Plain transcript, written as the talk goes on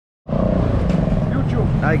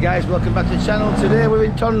Hi guys, welcome back to the channel. Today we're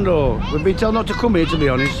in Tondo. We've been told not to come here, to be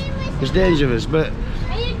honest. It's dangerous, but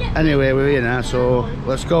anyway, we're here now, so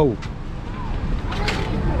let's go.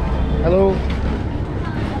 Hello.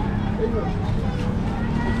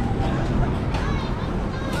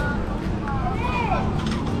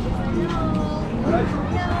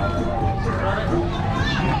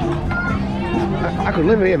 I could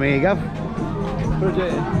live here, me, Gav.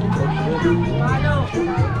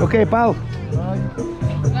 Okay, pal.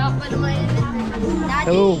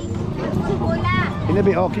 Hello. In a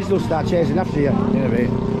bit, oh, kids will start chasing after you. In a bit.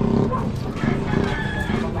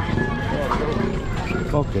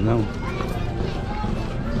 Fucking hell.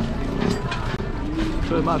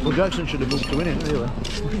 So Michael Jackson should have moved to win it, really.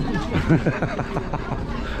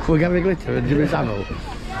 We're Gary Glitter and Jimmy Savile.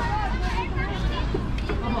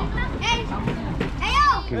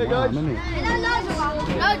 Hey guys.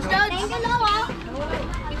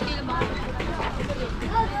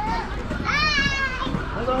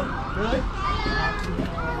 Hello. Really?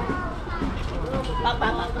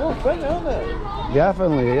 Oh, friendly, aren't they? Yeah,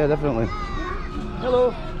 friendly, yeah, definitely.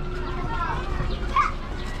 Hello.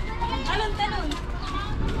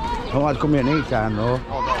 I don't like to come here at night time though.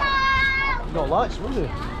 Oh no. No lights, will they?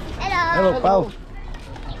 Hello, pal.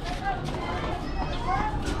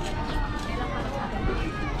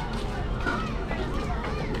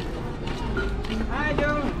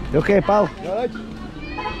 You okay, pal? You alright?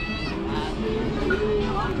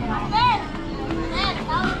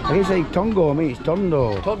 I didn't say Tongo, I mean it's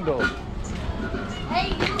Tondo. Tondo.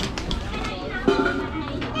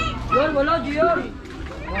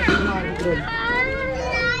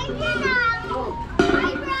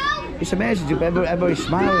 It's amazing to everybody's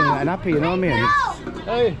smiling and happy, you know what I mean?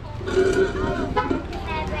 Hey.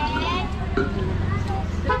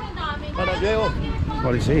 Hello, Joe.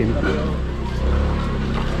 What he's saying.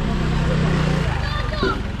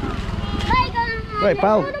 Right,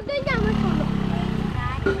 pal.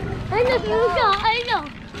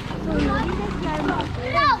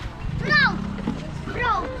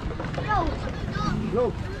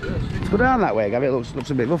 Let's go down that way, Gav. It looks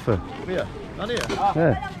a bit rougher. Here. Down here.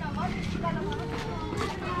 Yeah.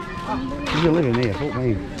 You're living here, fuck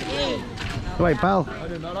me. Right, pal. I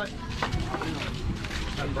didn't know that.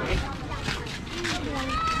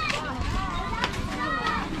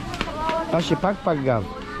 That's your pack, Gav.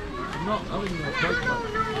 I'm not having no bike.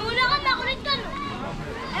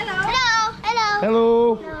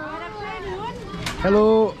 Hello.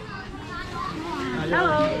 Hello.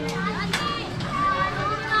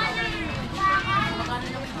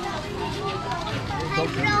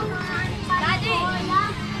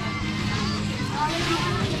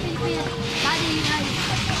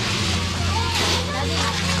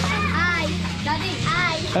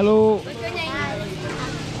 Hello.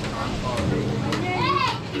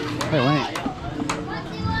 Hey, wait.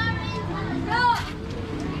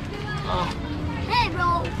 Hey, bro.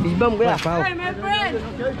 He's bum, yeah, pal. Hey, my friend.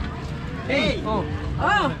 Hey. Oh.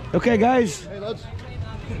 Okay, guys. Hey, lads.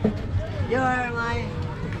 You're my...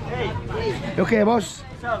 Hey. You okay, boss?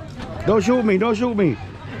 Don't shoot me, don't shoot me. Hey,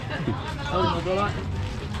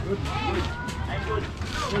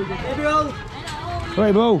 bro.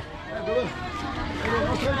 Right, bro.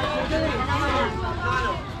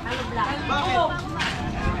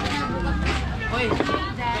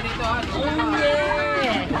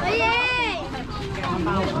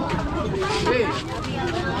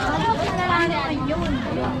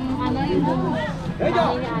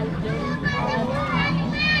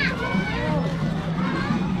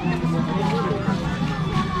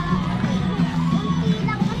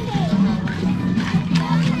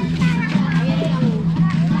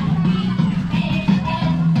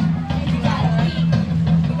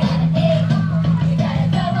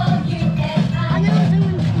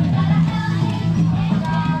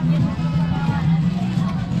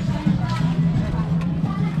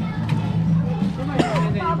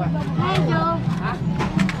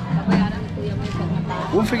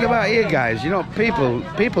 One thing about here, guys, you know, people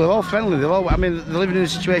are all friendly. They're all, I mean, they're living in a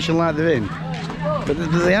situation like they're in, but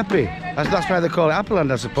they're happy. That's why they call it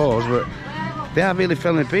Appleland, I suppose. But they are really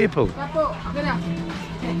friendly people. Hello.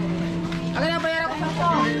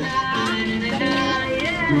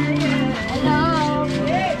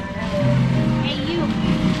 Hey, you.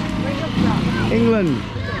 Where you from? England.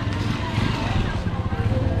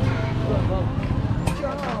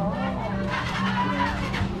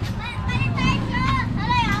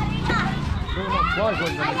 Why is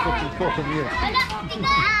one of them fucking cock of you?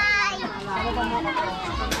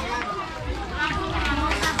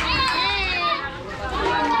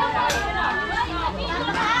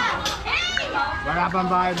 What happened?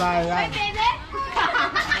 Bye. Hey, baby.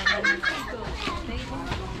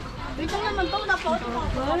 Ito naman to, dapat.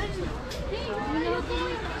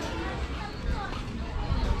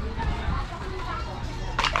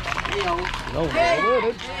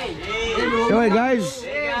 Hey guys.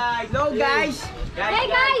 Hello guys. Hey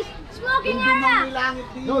guys, smoking area.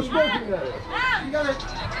 No smoking area. You got it.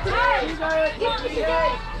 Give me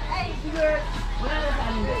cigarette.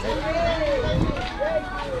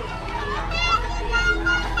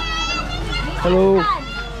 Hello.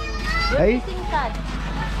 Hey.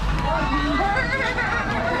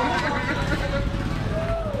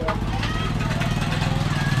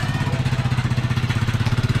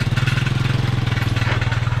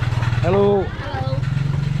 Hello.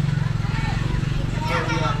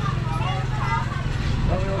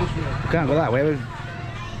 Can't go that way. We'll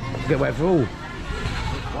get wet through.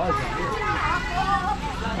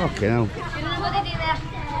 Okay now.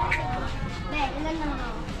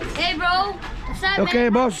 Hey bro, what's up? Okay,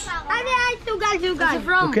 boss. Two guys. Where you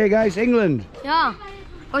from? Okay, guys. England. Yeah.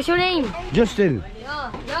 What's your name? Justin. Yo,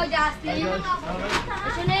 Justin.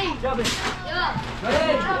 What's your name? Yo.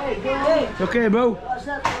 Okay, bro.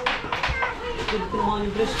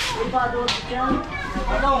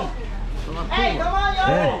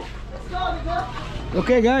 Yeah.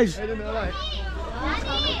 Okay, guys. Daddy.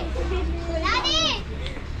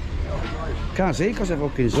 Can't see because of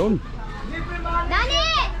fucking sun. Daddy.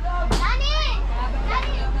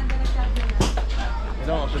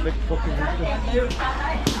 No, it's a big fucking rooster.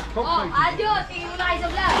 Oh, adios. Tingin mo na kayo sa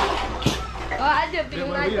vlog. Oh, adios. Tingin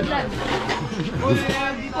mo na kayo sa vlog.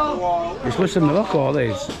 It's listen to look all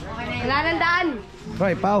these. Wala nang daan.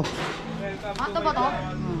 Right, pal. Ito ba to?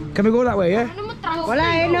 Can we go that way, yeah? Ano mo trans? Wala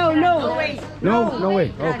eh, no. No way.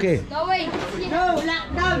 Okay. No way. No,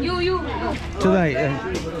 lockdown. You. Tonight.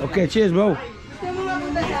 Okay, cheers, bro.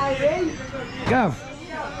 Gav.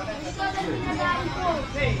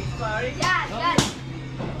 Yan.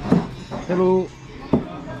 Hello.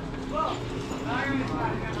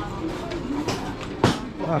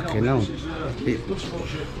 Fucking hell. It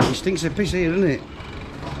stinks of piss here, doesn't it?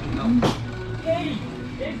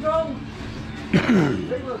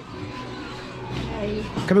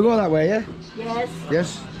 Can we go that way, yeah? Yes.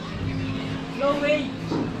 Yes? No way.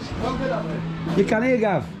 You can hear,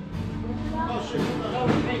 Gav?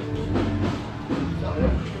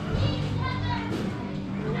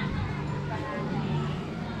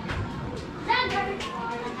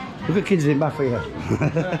 Look at kids in back for you.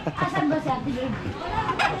 Asan ba siya?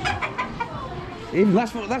 Even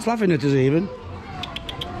that's laughing at us even.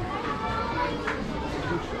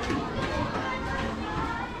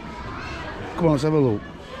 Come on, let's have a look.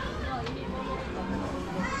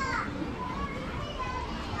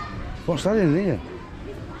 What's that in there?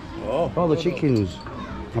 Oh, All the chickens,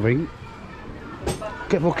 I think.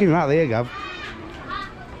 Get fucking right there, Gav.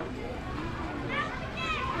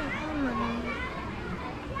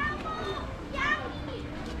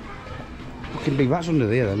 Fucking big rats under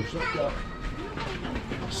there then.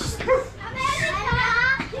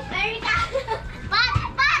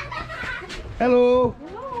 Hello.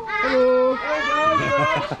 Hello.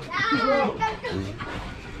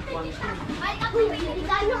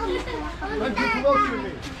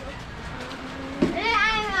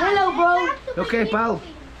 Hello, bro. Okay, pal.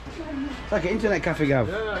 It's like an internet cafe, Gav.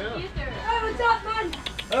 yeah. Hey, what's up, man?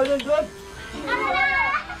 Everything good?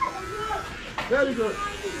 Very good.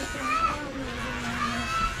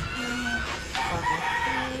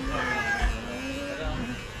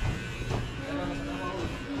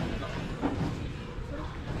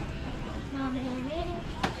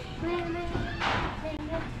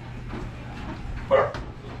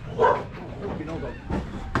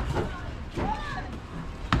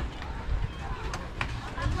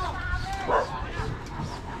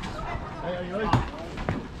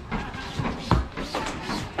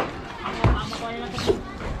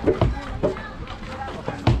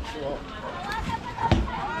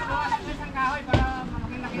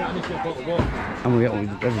 I'm gonna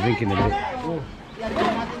get everything in a bit.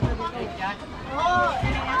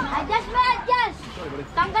 Adjust.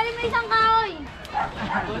 Tanggalin mo isang kahoy.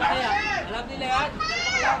 Alam nila yan.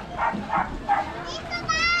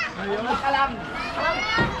 Dito ka lang.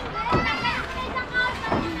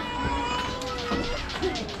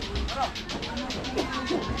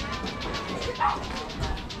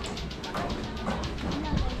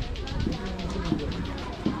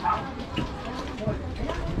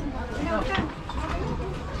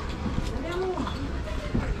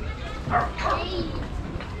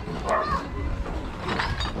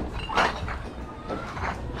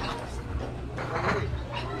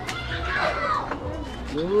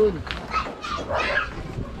 Good.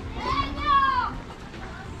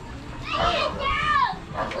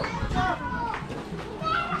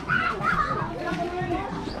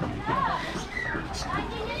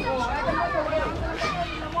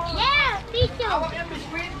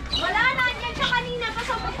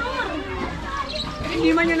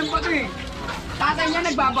 hindi man yan ang bato eh. Tatay niya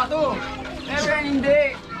nagbabato. Pero yan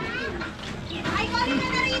hindi. Ay, kali na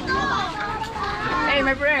na rito! Hey,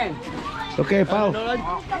 my friend. Okay, pal.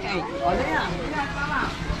 Hey, ano yan?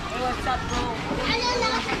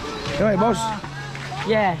 Alright, boss.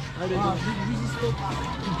 Yeah.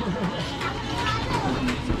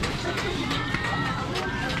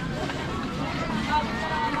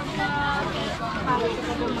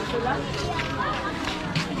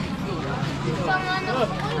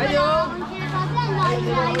 Ayo!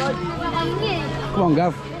 Come on,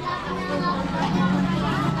 Gav.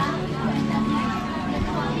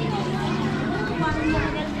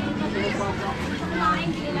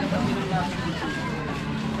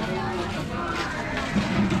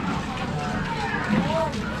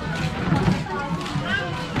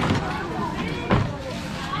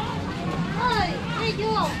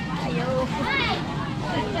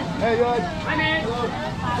 Hey, guys.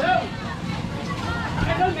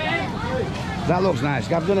 That looks nice,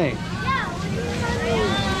 Gav, doesn't it?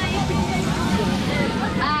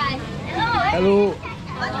 Hi. Hello.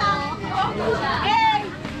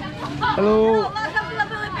 Hello. Welcome to the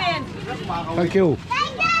Philippines. Thank you.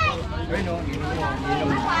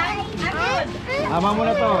 Ama mo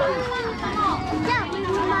na to.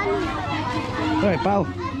 Alright, pal.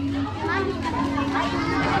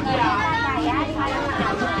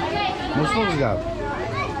 Gusto ko, Gav.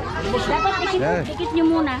 Dapat dikit nyo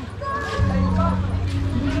muna.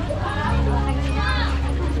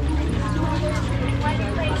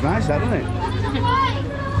 It's nice, that, isn't it?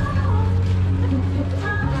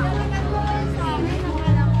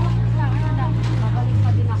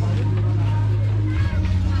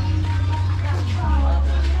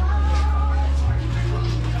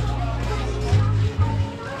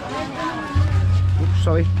 Oops,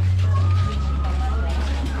 sorry.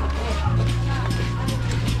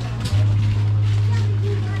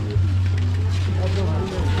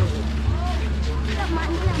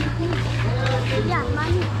 Yeah,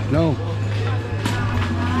 money. No.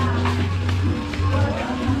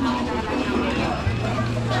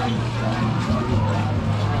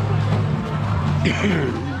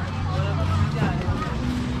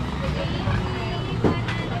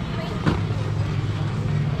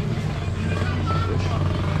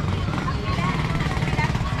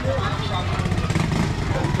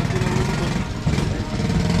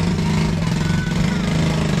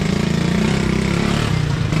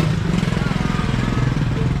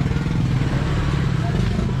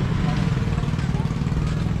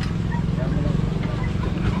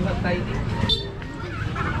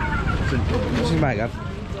 This is my Gav.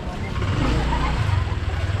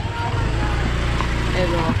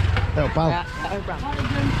 Hello. Hello, pal.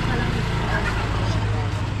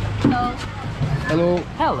 Hello.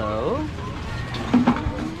 Hello.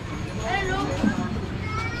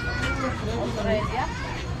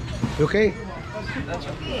 You okay?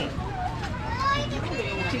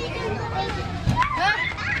 Huh?